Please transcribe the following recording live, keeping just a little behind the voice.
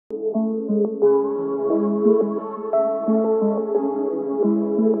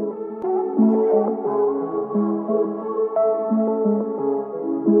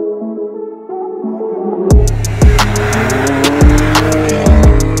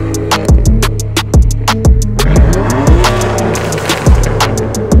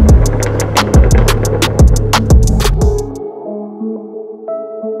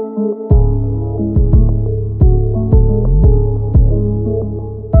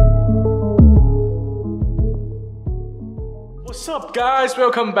What's up guys,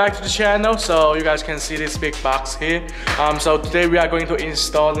 welcome back to the channel. So you guys can see this big box here. So today we are going to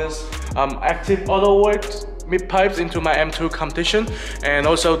install this active Autowerke mid pipes into my M2 competition, and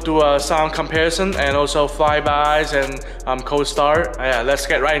also do a sound comparison and also flybys and cold start. Yeah, let's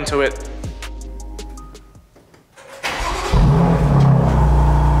get right into it.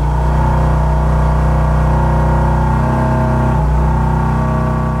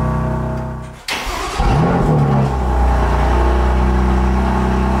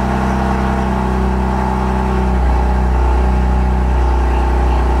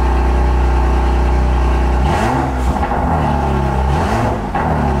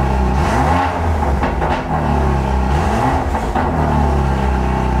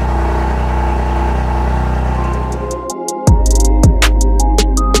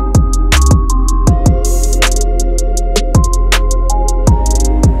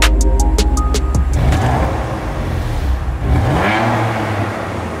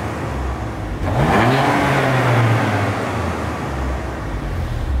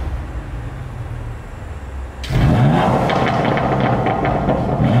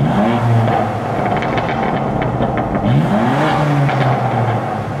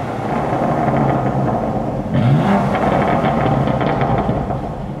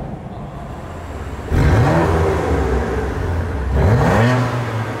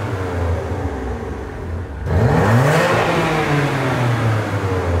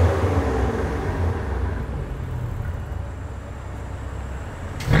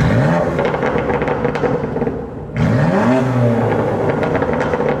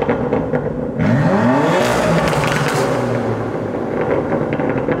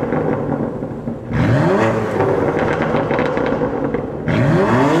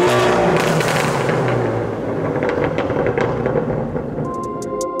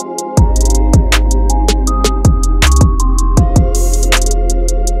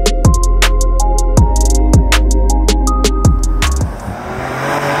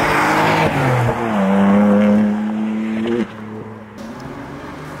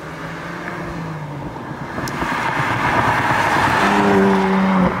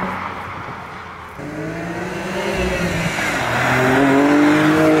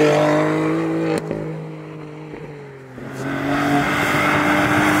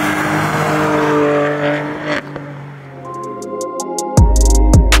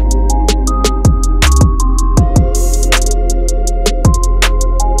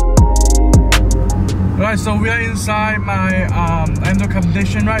 So we are inside my M2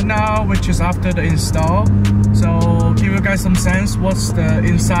 competition right now, which is after the install. So give you guys some sense what's the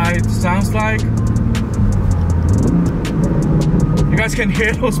inside sounds like. You guys can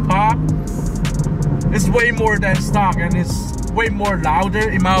hear those pop. It's way more than stock, and it's way more louder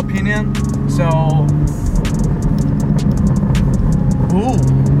in my opinion. So ooh,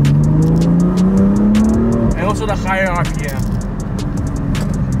 and also the higher RPM.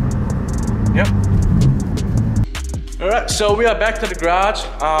 Yep. Alright, so we are back to the garage.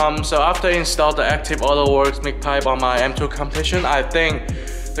 So after I installed the active Autowerke mic pipe on my M2 competition, I think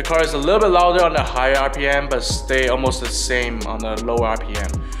the car is a little bit louder on the higher RPM, but stay almost the same on the lower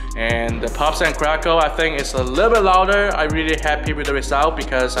RPM. And the pops and crackle, I think it's a little bit louder. I'm really happy with the result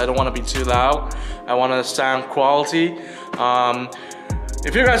because I don't want to be too loud. I want the sound quality.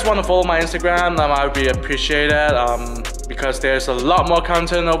 If you guys want to follow my Instagram, I would be appreciated because there's a lot more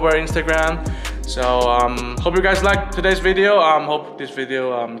content over Instagram. So hope you guys liked today's video. Hope this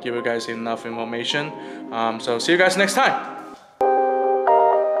video give you guys enough information. So see you guys next time.